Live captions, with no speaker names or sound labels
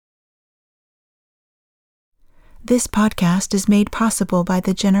This podcast is made possible by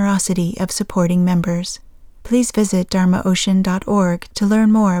the generosity of supporting members. Please visit dharmaocean.org to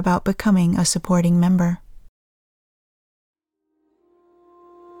learn more about becoming a supporting member.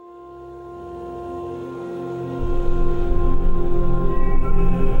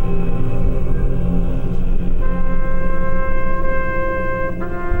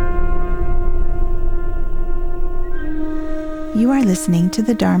 You are listening to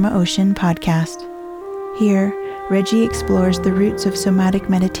the Dharma Ocean podcast. Here, Reggie explores the roots of somatic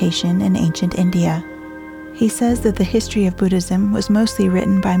meditation in ancient India. He says that the history of Buddhism was mostly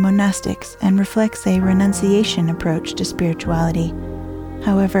written by monastics and reflects a renunciation approach to spirituality.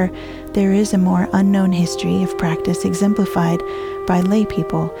 However, there is a more unknown history of practice exemplified by lay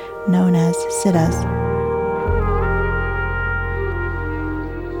people known as Siddhas.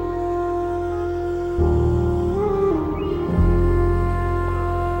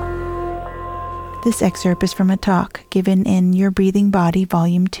 This excerpt is from a talk given in Your Breathing Body,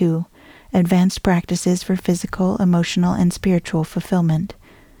 Volume 2, Advanced Practices for Physical, Emotional, and Spiritual Fulfillment,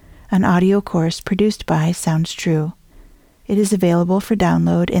 an audio course produced by Sounds True. It is available for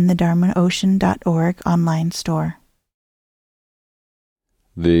download in the dharmaocean.org online store.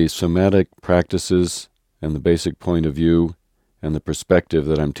 The somatic practices and the basic point of view and the perspective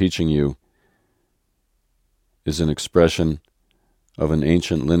that I'm teaching you is an expression of an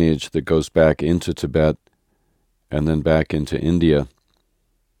ancient lineage that goes back into Tibet and then back into India.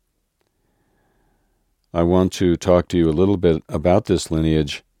 I want to talk to you a little bit about this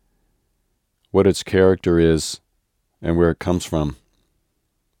lineage, what its character is, and where it comes from.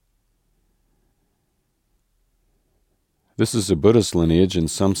 This is a Buddhist lineage in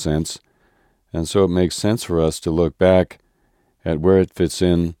some sense, and so it makes sense for us to look back at where it fits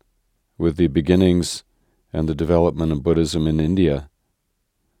in with the beginnings and the development of Buddhism in India,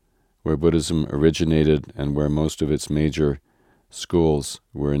 where Buddhism originated and where most of its major schools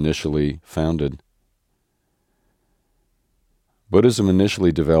were initially founded. Buddhism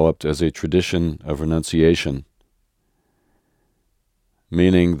initially developed as a tradition of renunciation,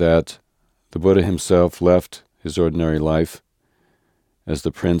 meaning that the Buddha himself left his ordinary life as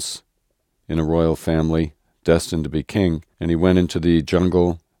the prince in a royal family destined to be king, and he went into the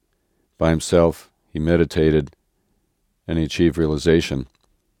jungle by himself. He meditated, and he achieved realization.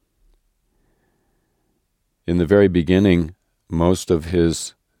 In the very beginning, most of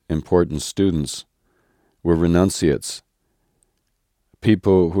his important students were renunciates,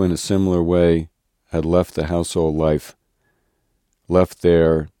 people who in a similar way had left the household life, left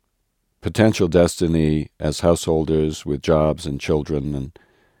their potential destiny as householders with jobs and children and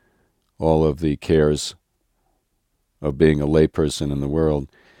all of the cares of being a layperson in the world.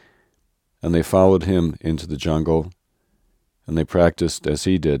 And they followed him into the jungle, and they practiced as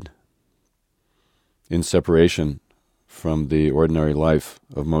he did, in separation from the ordinary life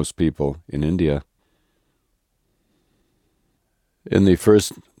of most people in India. In the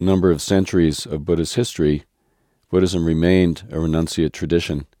first number of centuries of Buddhist history, Buddhism remained a renunciate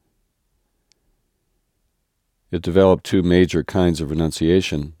tradition. It developed two major kinds of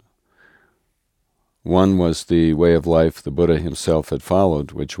renunciation. One was the way of life the Buddha himself had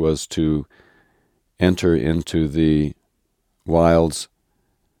followed, which was to enter into the wilds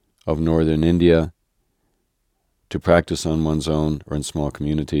of northern India, to practice on one's own or in small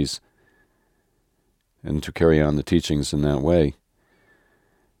communities, and to carry on the teachings in that way.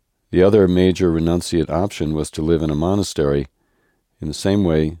 The other major renunciate option was to live in a monastery. In the same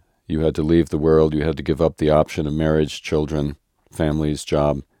way, you had to leave the world, you had to give up the option of marriage, children, families,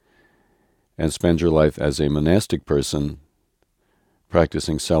 job, and spend your life as a monastic person,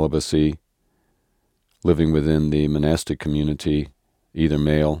 practicing celibacy, living within the monastic community, either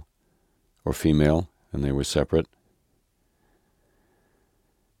male or female, and they were separate,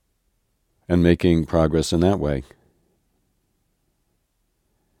 and making progress in that way.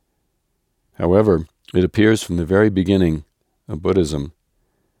 However, it appears from the very beginning of Buddhism,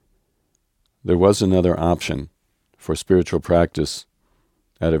 there was another option for spiritual practice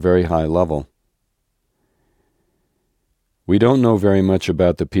at a very high level. We don't know very much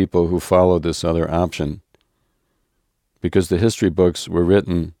about the people who followed this other option, because the history books were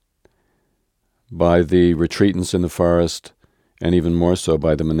written by the retreatants in the forest, and even more so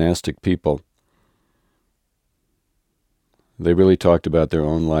by the monastic people. They really talked about their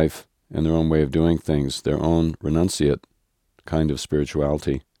own life and their own way of doing things, their own renunciate kind of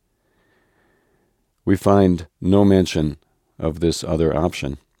spirituality. We find no mention of this other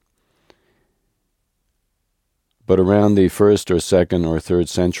option. But around the 1st or 2nd or 3rd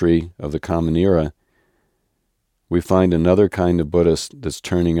century of the Common Era, we find another kind of Buddhist that's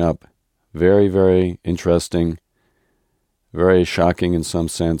turning up, very, very interesting, very shocking in some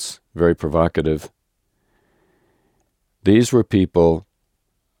sense, very provocative. These were people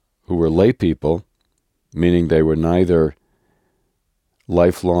who were lay people, meaning they were neither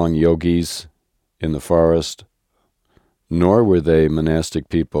lifelong yogis in the forest, nor were they monastic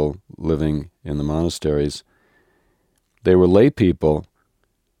people living in the monasteries. They were lay people,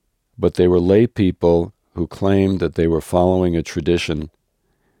 but they were lay people who claimed that they were following a tradition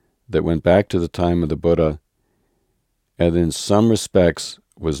that went back to the time of the Buddha and in some respects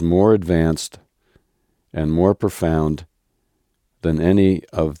was more advanced and more profound than any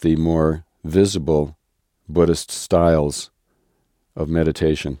of the more visible Buddhist styles of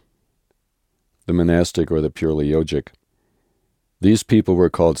meditation, the monastic or the purely yogic. These people were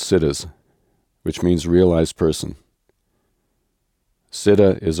called Siddhas, which means realized person.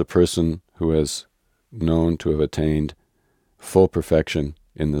 Siddha is a person who is known to have attained full perfection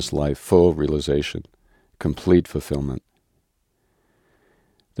in this life, full realization, complete fulfillment.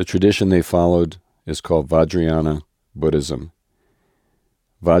 The tradition they followed is called Vajrayana Buddhism.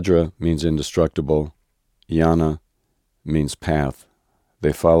 Vajra means indestructible. Yana means path.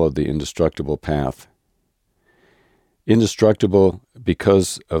 They followed the indestructible path. Indestructible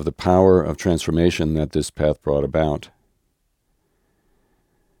because of the power of transformation that this path brought about.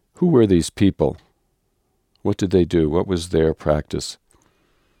 Who were these people? What did they do? What was their practice?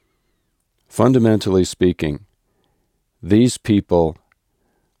 Fundamentally speaking, these people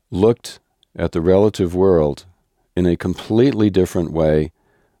looked at the relative world in a completely different way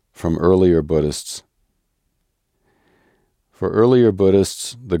from earlier Buddhists. For earlier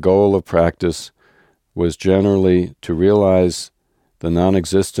Buddhists, the goal of practice was generally to realize the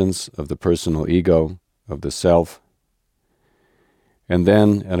non-existence of the personal ego, of the self, and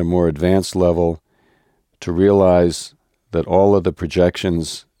then at a more advanced level to realize that all of the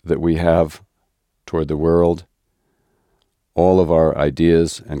projections that we have toward the world, all of our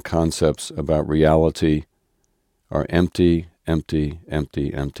ideas and concepts about reality are empty, empty,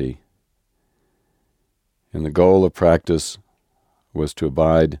 empty, empty. And the goal of practice was to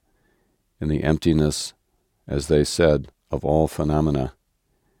abide in the emptiness, as they said, of all phenomena.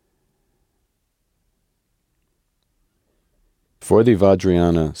 For the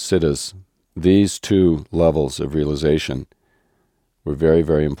Vajrayana Siddhas, these two levels of realization were very,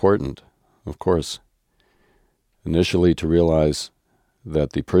 very important, of course. Initially, to realize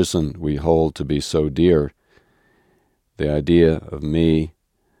that the person we hold to be so dear, the idea of me,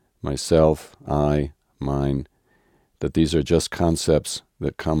 myself, I, mine, that these are just concepts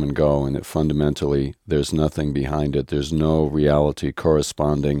that come and go, and that fundamentally there's nothing behind it. There's no reality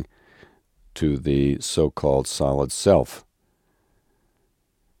corresponding to the so-called solid self.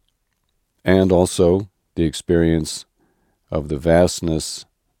 And also the experience of the vastness,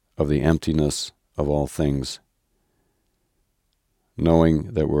 of the emptiness of all things.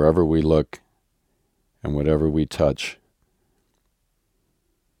 Knowing that wherever we look and whatever we touch,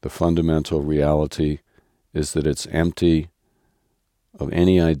 the fundamental reality is that it's empty of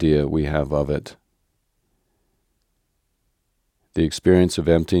any idea we have of it. The experience of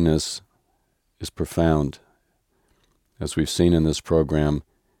emptiness is profound. As we've seen in this program,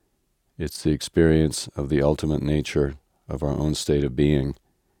 it's the experience of the ultimate nature of our own state of being.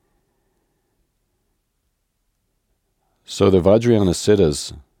 So the Vajrayana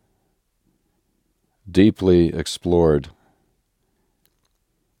Siddhas deeply explored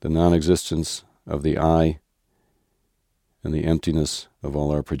the non-existence of the I and the emptiness of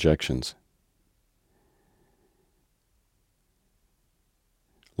all our projections.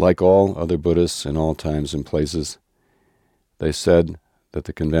 Like all other Buddhists in all times and places, they said that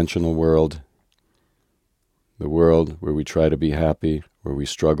the conventional world, the world where we try to be happy, where we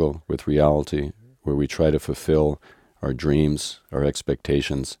struggle with reality, where we try to fulfill our dreams, our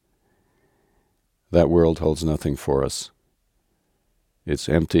expectations, that world holds nothing for us. It's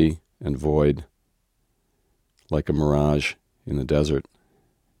empty and void, like a mirage in the desert.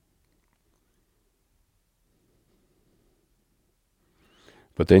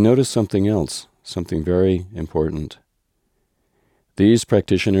 But they noticed something else, something very important. These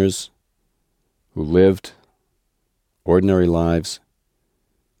practitioners who lived ordinary lives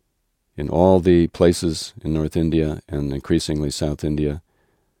in all the places in North India and increasingly South India,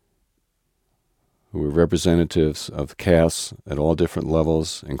 who were representatives of castes at all different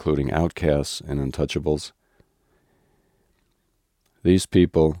levels, including outcasts and untouchables. These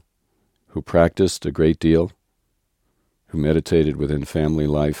people who practiced a great deal, who meditated within family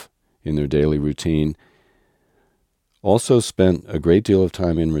life in their daily routine, also spent a great deal of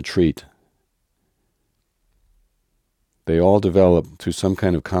time in retreat. They all developed through some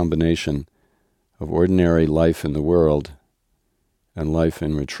kind of combination of ordinary life in the world and life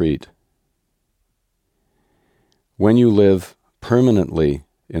in retreat. When you live permanently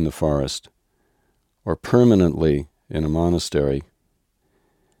in the forest or permanently in a monastery,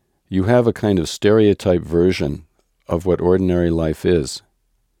 you have a kind of stereotype version of what ordinary life is.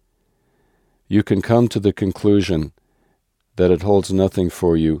 You can come to the conclusion that it holds nothing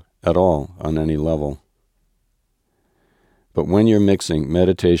for you at all on any level. But when you're mixing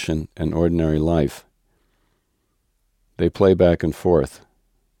meditation and ordinary life, they play back and forth.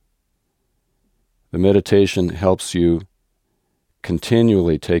 The meditation helps you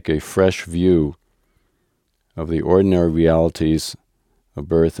continually take a fresh view of the ordinary realities of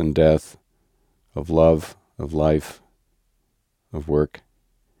birth and death, of love, of life, of work.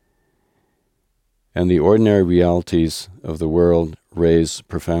 And the ordinary realities of the world raise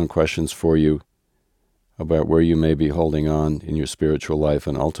profound questions for you about where you may be holding on in your spiritual life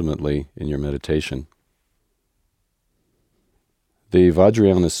and ultimately in your meditation. The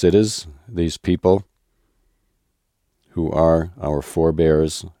Vajrayana Siddhas, these people who are our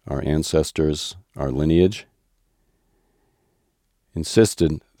forebears, our ancestors, our lineage,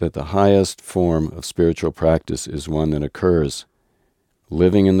 insisted that the highest form of spiritual practice is one that occurs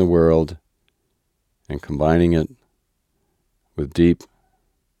living in the world and combining it with deep,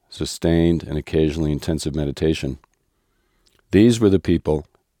 sustained, and occasionally intensive meditation. These were the people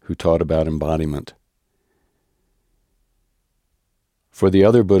who taught about embodiment. For the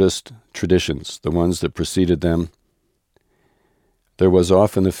other Buddhist traditions, the ones that preceded them, there was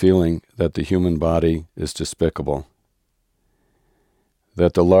often the feeling that the human body is despicable,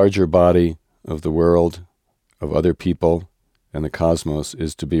 that the larger body of the world, of other people, and the cosmos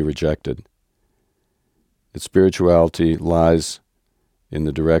is to be rejected. That spirituality lies in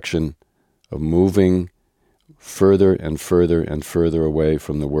the direction of moving further and further and further away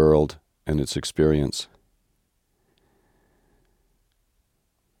from the world and its experience.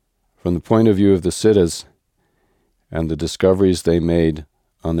 From the point of view of the Siddhas and the discoveries they made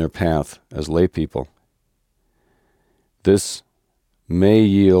on their path as lay people, this may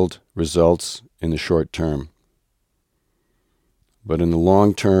yield results in the short term, but in the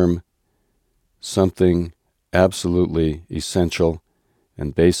long term, something absolutely essential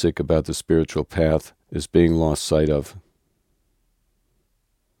and basic about the spiritual path is being lost sight of.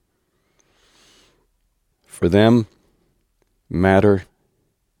 For them, matter,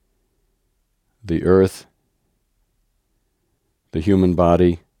 the earth, the human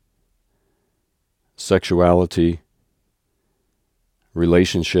body, sexuality,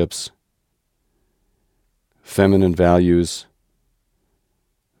 relationships, feminine values,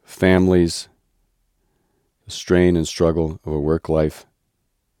 families, the strain and struggle of a work life,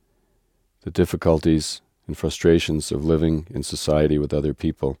 the difficulties and frustrations of living in society with other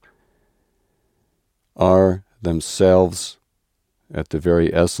people, are themselves at the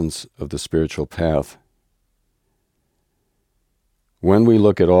very essence of the spiritual path. When we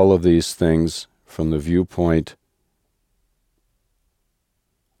look at all of these things from the viewpoint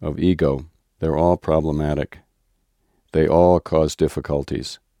of ego, they're all problematic. They all cause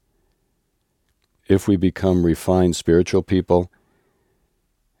difficulties. If we become refined spiritual people,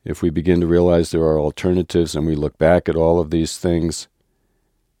 if we begin to realize there are alternatives and we look back at all of these things,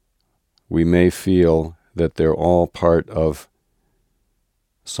 we may feel that they're all part of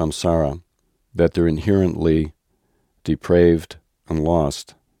samsara, that they're inherently depraved and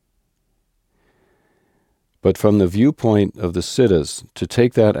lost. But from the viewpoint of the Siddhas, to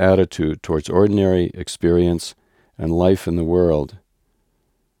take that attitude towards ordinary experience and life in the world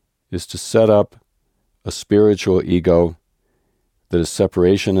is to set up a spiritual ego that is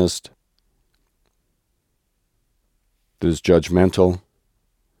separationist, that is judgmental,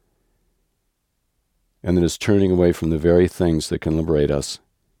 and that is turning away from the very things that can liberate us.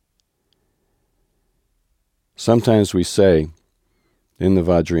 Sometimes we say in the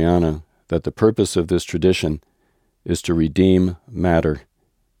Vajrayana that the purpose of this tradition is to redeem matter,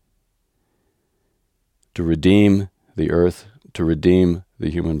 to redeem the earth, to redeem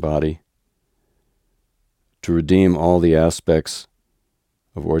the human body, to redeem all the aspects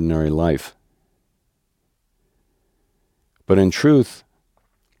of ordinary life. But in truth,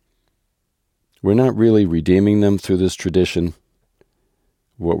 we're not really redeeming them through this tradition.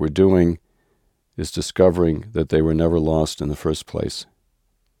 What we're doing is discovering that they were never lost in the first place.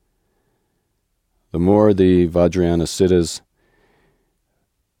 The more the Vajrayana Siddhas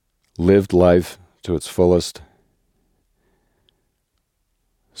lived life to its fullest,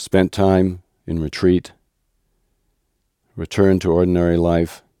 spent time in retreat, returned to ordinary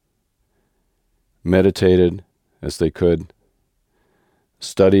life, meditated as they could,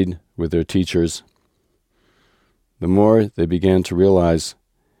 studied with their teachers, the more they began to realize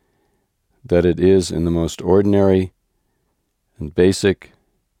that it is in the most ordinary and basic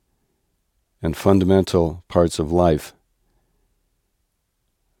and fundamental parts of life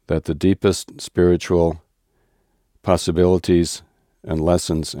that the deepest spiritual possibilities and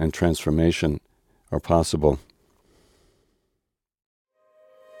lessons and transformation are possible.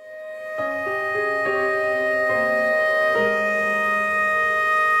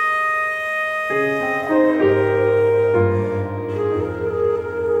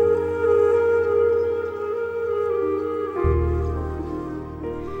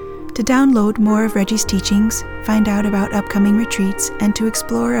 To download more of Reggie's teachings, find out about upcoming retreats, and to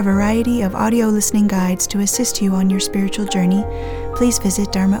explore a variety of audio listening guides to assist you on your spiritual journey, please visit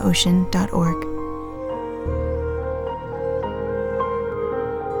dharmaocean.org.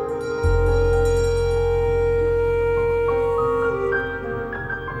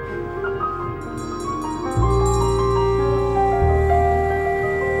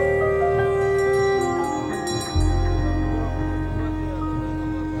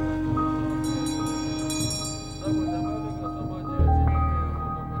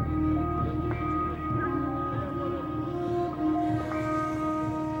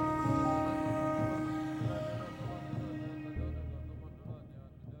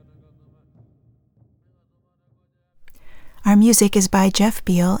 Our music is by Jeff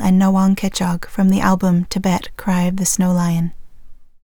Beal and Nawang Kechog from the album Tibet, Cry of the Snow Lion.